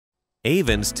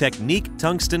Aven's Technik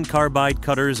Tungsten Carbide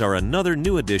cutters are another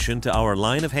new addition to our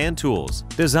line of hand tools,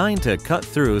 designed to cut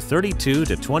through 32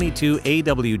 to 22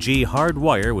 AWG hard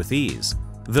wire with ease.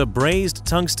 The brazed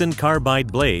tungsten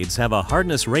carbide blades have a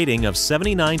hardness rating of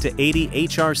 79 to 80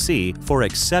 HRC for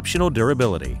exceptional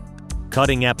durability.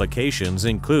 Cutting applications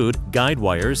include guide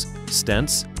wires,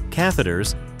 stents,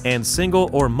 catheters, and single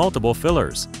or multiple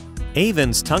fillers.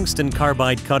 Aven's tungsten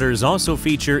carbide cutters also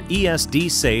feature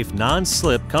ESD-safe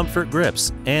non-slip comfort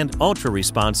grips and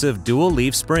ultra-responsive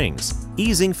dual-leaf springs,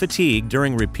 easing fatigue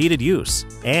during repeated use,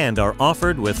 and are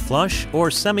offered with flush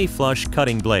or semi-flush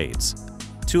cutting blades.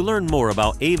 To learn more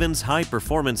about Aven's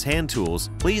high-performance hand tools,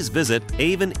 please visit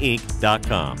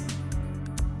aveninc.com.